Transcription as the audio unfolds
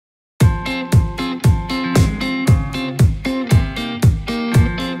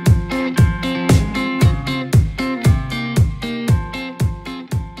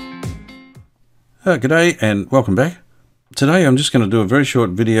G'day and welcome back. Today I'm just going to do a very short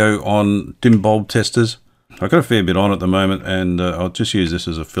video on dim bulb testers. I've got a fair bit on at the moment and I'll just use this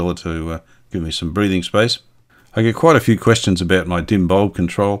as a filler to give me some breathing space. I get quite a few questions about my dim bulb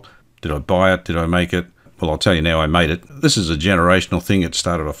control. Did I buy it? Did I make it? Well, I'll tell you now, I made it. This is a generational thing. It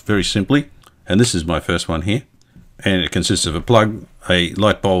started off very simply, and this is my first one here. And it consists of a plug, a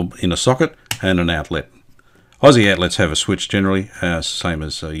light bulb in a socket, and an outlet. Aussie outlets have a switch generally, same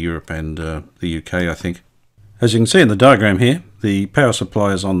as Europe and the UK, I think. As you can see in the diagram here, the power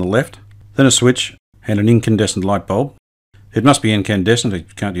supply is on the left, then a switch and an incandescent light bulb. It must be incandescent, you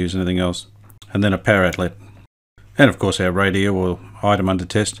can't use anything else. And then a power outlet. And of course our radio or item under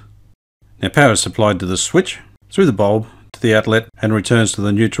test. Now power is supplied to the switch, through the bulb, to the outlet, and returns to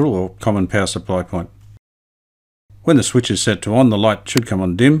the neutral or common power supply point. When the switch is set to on, the light should come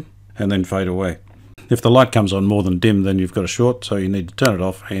on dim and then fade away. If the light comes on more than dim, then you've got a short, so you need to turn it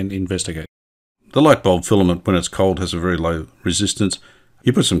off and investigate. The light bulb filament, when it's cold, has a very low resistance.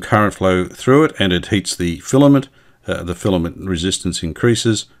 You put some current flow through it and it heats the filament. The filament resistance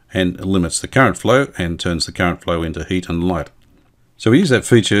increases and limits the current flow and turns the current flow into heat and light. So we use that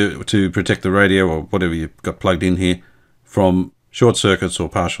feature to protect the radio or whatever you've got plugged in here from short circuits or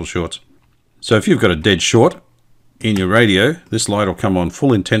partial shorts. So if you've got a dead short in your radio, this light will come on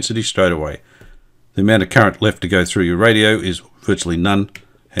full intensity straight away. The amount of current left to go through your radio is virtually none,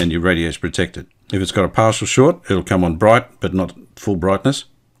 and your radio is protected. If it's got a partial short, it'll come on bright, but not full brightness.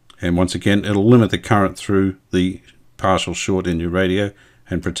 And once again, it'll limit the current through the partial short in your radio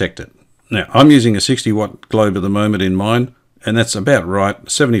and protect it. Now, I'm using a 60-watt globe at the moment in mine, and that's about right.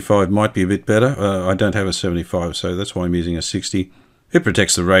 75 might be a bit better. I don't have a 75, so that's why I'm using a 60. It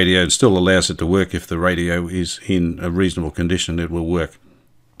protects the radio and still allows it to work. If the radio is in a reasonable condition, it will work.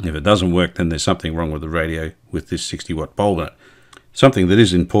 If it doesn't work, then there's something wrong with the radio with this 60-watt bulb in it. Something that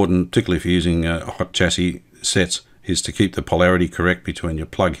is important, particularly if you're using hot chassis sets, is to keep the polarity correct between your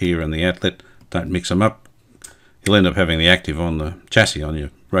plug here and the outlet. Don't mix them up. You'll end up having the active on the chassis on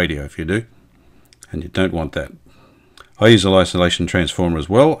your radio if you do, and you don't want that. I use an isolation transformer as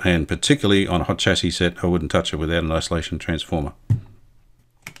well, and particularly on a hot chassis set, I wouldn't touch it without an isolation transformer.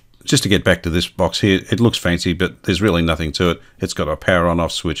 Just to get back to this box here, it looks fancy, but there's really nothing to it. It's got a power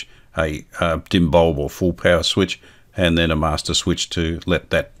on-off switch, a dim bulb or full power switch, and then a master switch to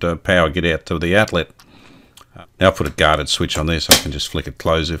let that power get out to the outlet. Now I'll put a guarded switch on there so I can just flick it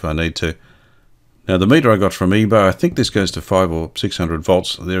close if I need to. Now the meter I got from eBay, I think this goes to 500 or 600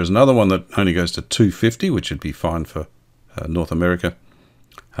 volts. There is another one that only goes to 250, which would be fine for North America.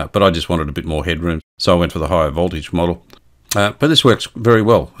 But I just wanted a bit more headroom, so I went for the higher voltage model. But this works very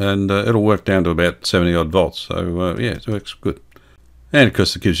well, and it'll work down to about 70 odd volts, so yeah, it works good. And of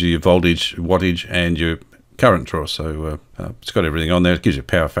course it gives you your voltage, wattage, and your current draw, so it's got everything on there. It gives you a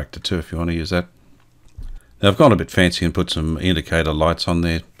power factor too if you want to use that. Now I've gone a bit fancy and put some indicator lights on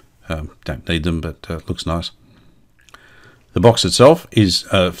there. Don't need them, but looks nice. The box itself is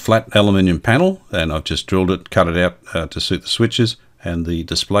a flat aluminium panel, and I've just drilled it, cut it out to suit the switches and the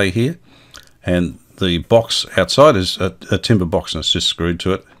display here. And the box outside is a timber box, and it's just screwed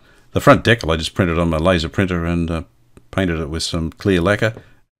to it. The front decal I just printed on my laser printer and painted it with some clear lacquer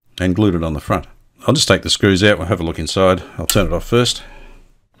and glued it on the front. I'll just take the screws out, we'll have a look inside. I'll turn it off first.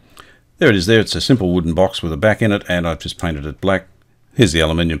 There it is there, it's a simple wooden box with a back in it, and I've just painted it black. Here's the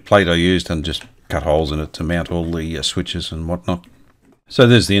aluminium plate I used and just cut holes in it to mount all the switches and whatnot. So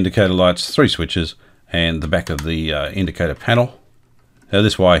there's the indicator lights, 3 switches, and the back of the indicator panel. Now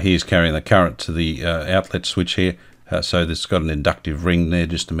this wire here is carrying the current to the outlet switch here, so this has got an inductive ring there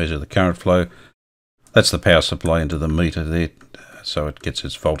just to measure the current flow. That's the power supply into the meter there, so it gets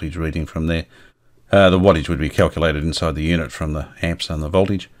its voltage reading from there. The wattage would be calculated inside the unit from the amps and the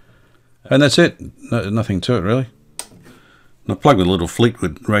voltage. And that's it, nothing to it really. I'll plug the little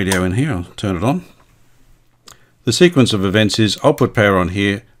Fleetwood radio in here, I'll turn it on. The sequence of events is I'll put power on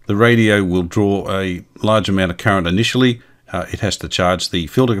here, the radio will draw a large amount of current initially. It has to charge the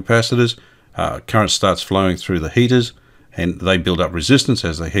filter capacitors. Current starts flowing through the heaters, and they build up resistance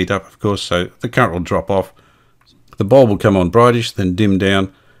as they heat up, of course, so the current will drop off. The bulb will come on brightish, then dim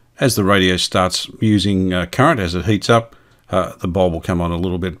down. As the radio starts using current, as it heats up, the bulb will come on a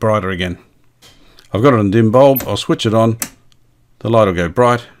little bit brighter again. I've got it on dim bulb, I'll switch it on, the light will go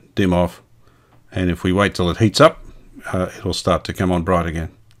bright, dim off, and if we wait till it heats up, it'll start to come on bright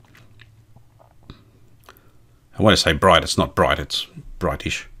again. And when I say bright, it's not bright, it's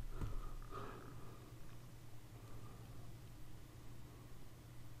brightish.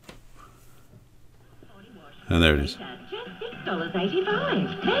 And there it is. Just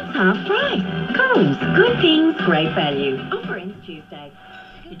 $6.85. That's half price. Coles, good things, great value. Offer ends Tuesday.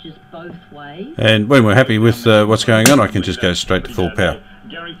 messages both ways. And when we're happy with what's going on, I can just go straight to full power.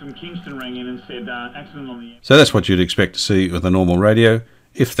 Gary from Kingston rang in and said accident on the... So that's what you'd expect to see with a normal radio.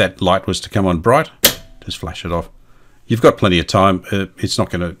 If that light was to come on bright, just flash it off. You've got plenty of time. It's not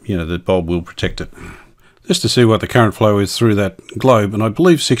going to, the bulb will protect it. Just to see what the current flow is through that globe, and I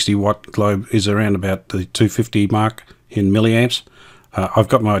believe 60 watt globe is around about the 250 mark in milliamps. I've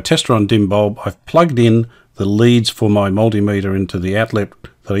got my tester on dim bulb. I've plugged in the leads for my multimeter into the outlet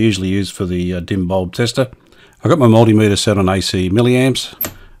that I usually use for the dim bulb tester. I've got my multimeter set on AC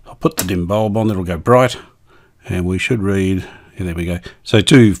milliamps. I'll put the dim bulb on, it'll go bright, and we should read, yeah, there we go. So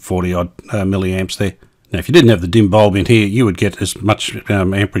 240 odd milliamps there. Now, if you didn't have the dim bulb in here, you would get as much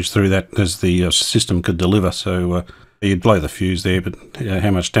amperage through that as the system could deliver. So you'd blow the fuse there, but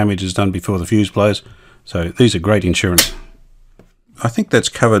how much damage is done before the fuse blows? So these are great insurance. I think that's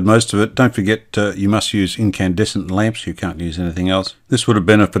covered most of it. Don't forget, you must use incandescent lamps. You can't use anything else. This would have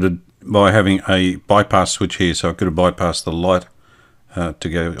benefited by having a bypass switch here, so I could have bypassed the light to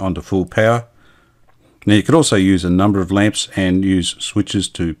go onto full power. Now, you could also use a number of lamps and use switches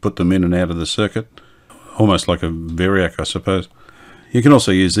to put them in and out of the circuit. Almost like a Variac, I suppose. You can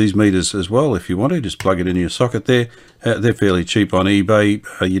also use these meters as well if you want to. Just plug it into your socket there. They're fairly cheap on eBay.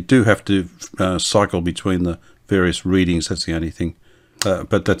 You do have to cycle between the various readings. That's the only thing.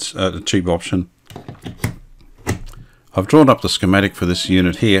 But that's a cheap option. I've drawn up the schematic for this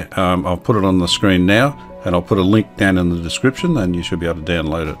unit here. I'll put it on the screen now, and I'll put a link down in the description, and you should be able to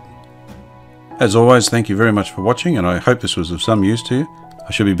download it. As always, thank you very much for watching, and I hope this was of some use to you.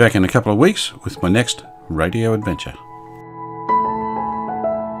 I should be back in a couple of weeks with my next radio adventure.